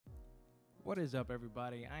What is up,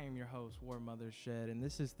 everybody? I am your host, War Mother Shed, and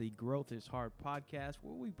this is the Growth is Hard podcast,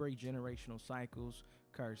 where we break generational cycles,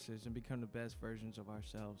 curses, and become the best versions of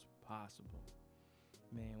ourselves possible.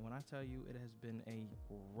 Man, when I tell you it has been a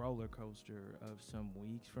roller coaster of some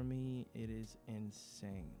weeks for me, it is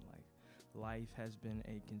insane. Like, life has been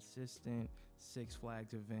a consistent Six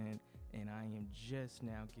Flags event, and I am just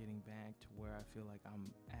now getting back to where I feel like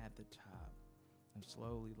I'm at the top. I'm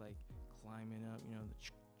slowly climbing up, and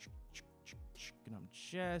I'm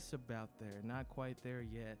just about there. Not quite there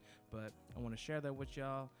yet, but I want to share that with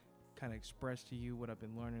y'all, kind of express to you what I've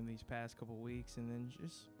been learning these past couple weeks, and then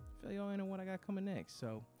just fill y'all in on what I got coming next.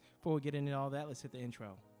 So before we get into all that, let's hit the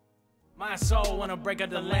intro. My soul wanna break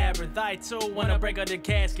out the labyrinth, I too wanna break out the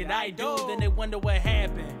casket, I do, then they wonder what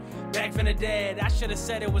happened. Back from the dead, I should've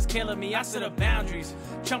said it was killing me, I set up boundaries.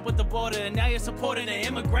 Trump with the border, and now you're supporting the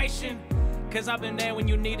immigration. Cause I've been there when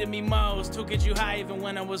you needed me most, to get you high even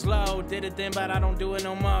when I was low. Did it then, but I don't do it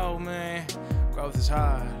no more, man. Growth is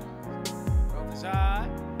hard. Growth is hard.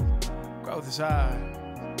 Growth is hard.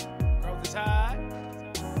 Growth is hard.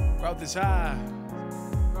 Growth is hard.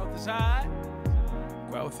 Growth is hard.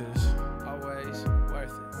 Growth is always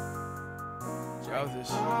worth it. Growth is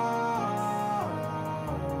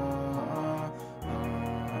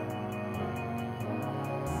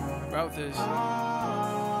growth is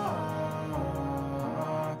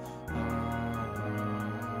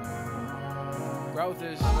growth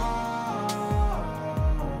is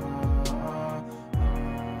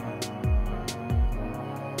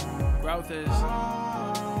growth is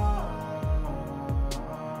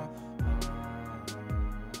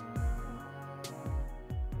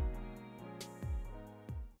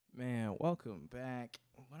Man, welcome back.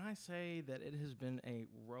 When I say that it has been a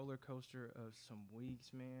roller coaster of some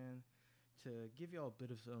weeks, man, to give y'all a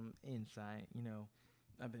bit of some insight,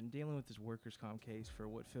 I've been dealing with this workers' comp case for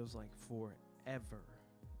what feels like forever.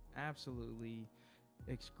 Absolutely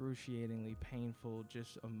excruciatingly painful,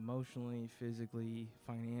 just emotionally, physically,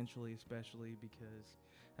 financially, especially because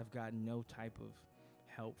I've gotten no type of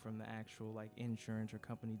help from the actual insurance or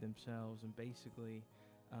company themselves. And basically,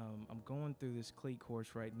 I'm going through this CLEAT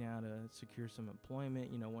course right now to secure some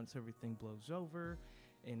employment, once everything blows over.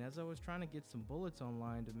 And as I was trying to get some bullets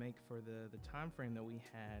online to make for the time frame that we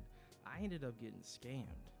had, I ended up getting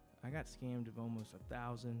scammed. I got scammed of almost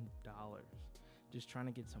 $1,000 just trying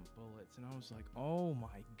to get some bullets. And I was like, oh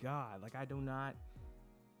my God, I do not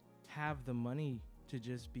have the money to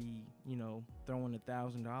just be, throwing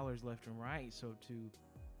 $1,000 left and right. So to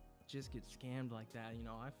just get scammed like that,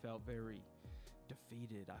 I felt very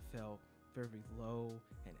defeated. I felt very low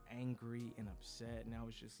and angry and upset, and I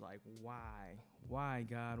was just like, why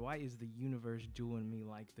God, why is the universe doing me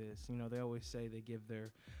like this? They always say they give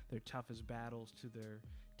their toughest battles to their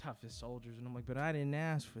toughest soldiers, and I'm like, but I didn't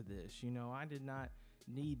ask for this. I did not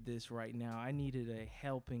need this right now. I needed a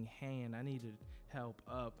helping hand. I needed help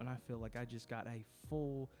up, and I feel like I just got a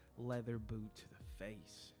full leather boot to the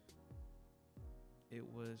face. It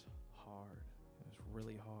was hard. It was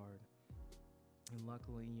really hard. And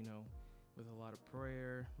luckily, with a lot of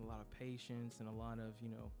prayer, a lot of patience, and a lot of,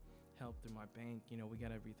 help through my bank, we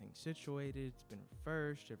got everything situated. It's been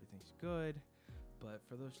reversed. Everything's good. But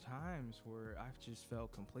for those times where I've just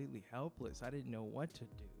felt completely helpless, I didn't know what to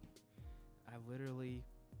do. I literally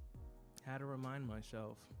had to remind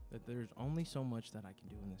myself that there's only so much that I can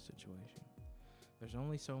do in this situation. There's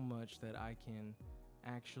only so much that I can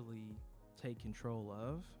actually take control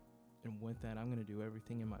of. And with that, I'm going to do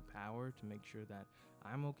everything in my power to make sure that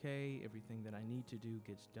I'm okay. Everything that I need to do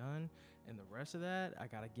gets done. And the rest of that, I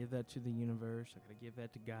got to give that to the universe. I got to give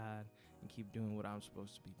that to God and keep doing what I'm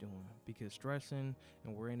supposed to be doing. Because stressing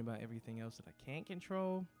and worrying about everything else that I can't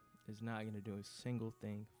control is not going to do a single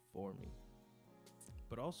thing for me.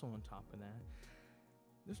 But also on top of that,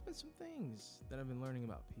 there's been some things that I've been learning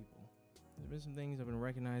about people. There's been some things I've been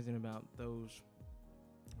recognizing about those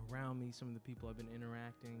around me, some of the people I've been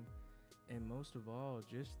interacting. And most of all,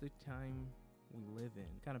 just the time we live in,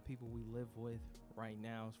 kind of people we live with right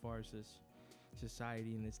now, as far as this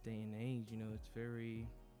society in this day and age. It's very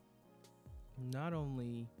not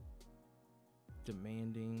only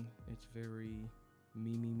demanding, it's very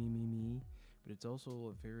me, but it's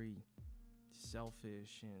also a very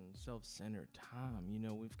selfish and self-centered time.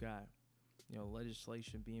 We've got,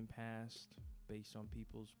 legislation being passed based on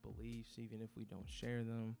people's beliefs, even if we don't share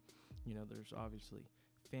them. There's obviously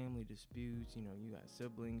family disputes. You got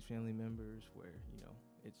siblings, family members, where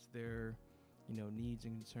it's their needs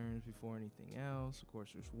and concerns before anything else. Of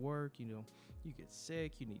course, there's work. You get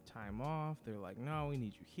sick, you need time off. They're like, no, we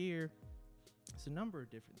need you here. It's a number of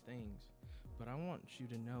different things, but I want you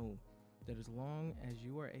to know that as long as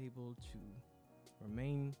you are able to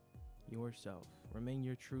remain yourself, remain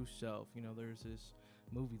your true self, there's this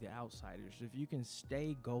movie, The Outsiders. If you can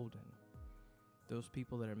stay golden, those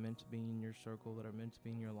people that are meant to be in your circle, that are meant to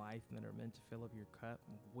be in your life, and that are meant to fill up your cup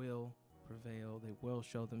will prevail. They will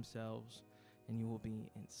show themselves, and you will be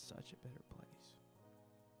in such a better place.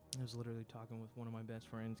 I was literally talking with one of my best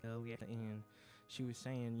friends, and she was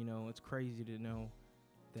saying, it's crazy to know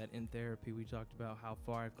that in therapy we talked about how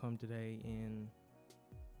far I've come today in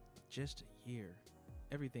just a year.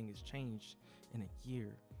 Everything has changed in a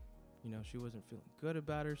year. She wasn't feeling good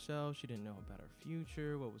about herself. She didn't know about her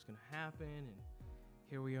future, what was going to happen. And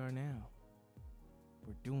here we are now.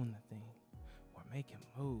 We're doing the thing. We're making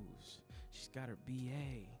moves. She's got her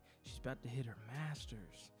BA. She's about to hit her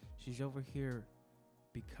master's. She's over here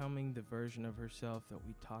becoming the version of herself that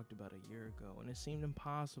we talked about a year ago. And it seemed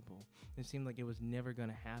impossible. It seemed like it was never going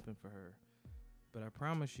to happen for her. But I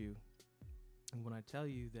promise you, when I tell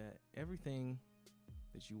you that everything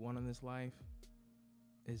that you want in this life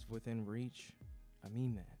is within reach, I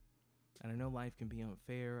mean that. And I know life can be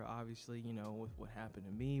unfair, obviously, with what happened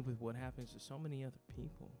to me, with what happens to so many other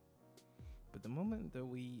people. But the moment that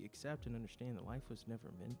we accept and understand that life was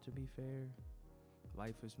never meant to be fair,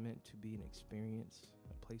 life was meant to be an experience,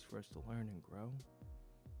 a place for us to learn and grow,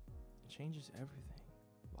 it changes everything.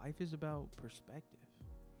 Life is about perspective.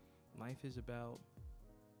 Life is about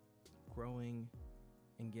growing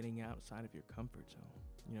and getting outside of your comfort zone.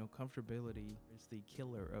 Comfortability is the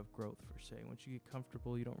killer of growth, per se. Once you get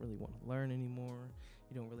comfortable, you don't really want to learn anymore.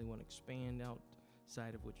 You don't really want to expand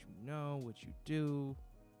outside of what you know, what you do,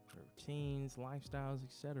 routines, lifestyles,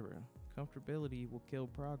 etc. Comfortability will kill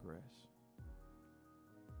progress.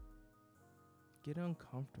 Get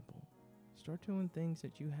uncomfortable. Start doing things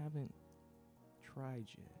that you haven't tried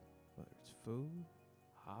yet, whether it's food,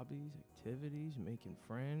 hobbies, activities, making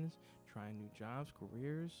friends, trying new jobs,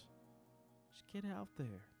 careers. Just get out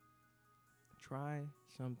there. Try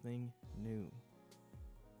something new.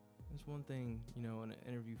 That's one thing, in an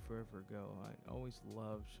interview forever ago, I always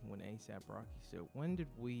loved when A$AP Rocky said, when did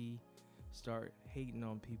we start hating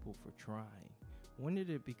on people for trying? When did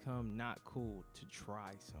it become not cool to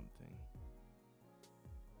try something?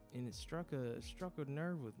 And it struck a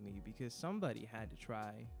nerve with me, because somebody had to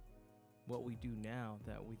try what we do now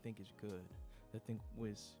that we think is good, that think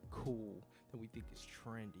was cool, that we think is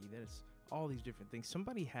trendy, that it's all these different things.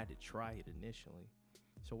 Somebody had to try it initially.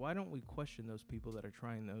 So why don't we question those people that are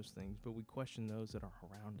trying those things, but we question those that are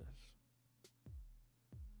around us?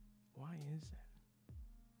 Why is that?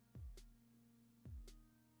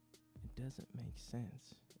 It doesn't make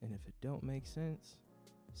sense. And if it don't make sense,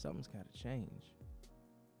 something's got to change.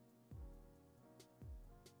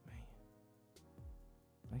 Man,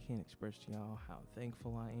 I can't express to y'all how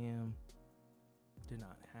thankful I am to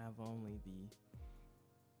not have only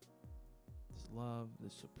this love, the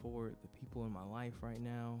support, the people in my life right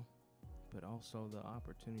now, but also the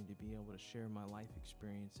opportunity to be able to share my life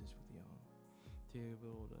experiences with y'all, to be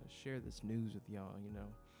able to share this news with y'all.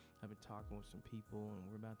 I've been talking with some people, and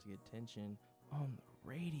we're about to get attention on the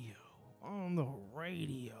radio.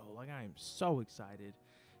 Like, I am so excited.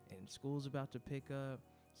 And school's about to pick up.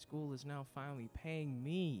 School is now finally paying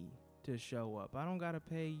me to show up. I don't gotta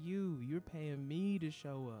pay you. You're paying me to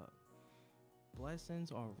show up.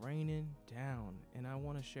 Blessings are raining down, and I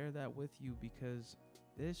want to share that with you, because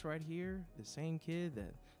this right here, the same kid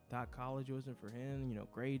that thought college wasn't for him,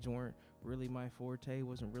 grades weren't really my forte,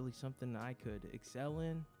 wasn't really something I could excel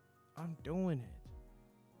in, I'm doing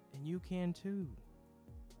it. And you can too.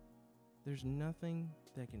 There's nothing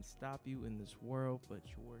that can stop you in this world but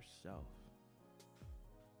yourself.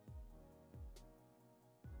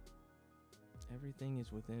 Everything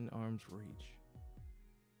is within arm's reach.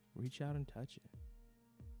 Reach out and touch it.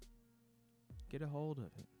 Get a hold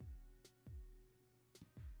of it.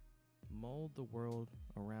 Mold the world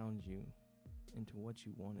around you into what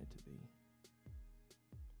you want it to be.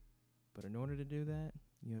 But in order to do that,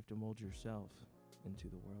 you have to mold yourself into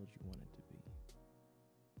the world you want it to be.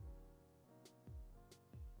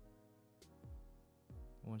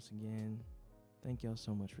 Once again, thank y'all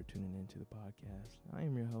so much for tuning into the podcast. I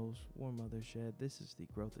am your host, War Mothershed. This is the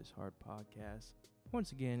Growth is Hard podcast.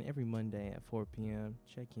 Once again, every Monday at 4 p.m.,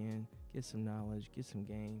 check in, get some knowledge, get some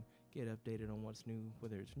game, get updated on what's new,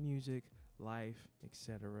 whether it's music, life,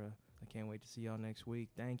 etc. I can't wait to see y'all next week.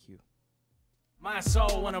 Thank you. My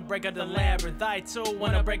soul wanna break out the labyrinth. I too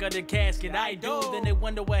wanna break out the casket. I do, then they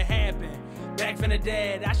wonder what happened. Back from the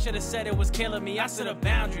dead, I should've said it was killing me. I set up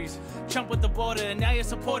boundaries, chump with the border, and now you're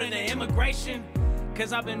supporting the immigration.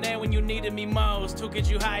 Cause I've been there when you needed me most. To get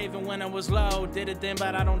you high even when I was low. Did it then,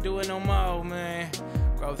 but I don't do it no more, man.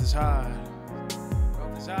 Growth is hard.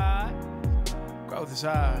 Growth is hard. Growth is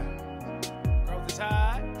hard. Growth is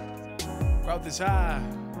hard. Growth is hard.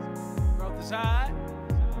 Growth is hard.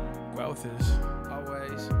 Growth is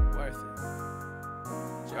always worth it.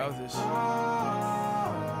 Growth is.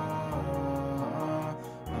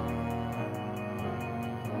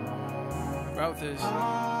 Growth is.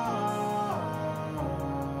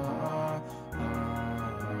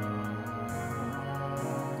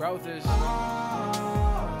 Growth is.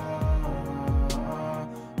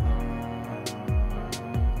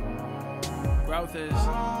 Growth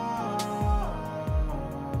is.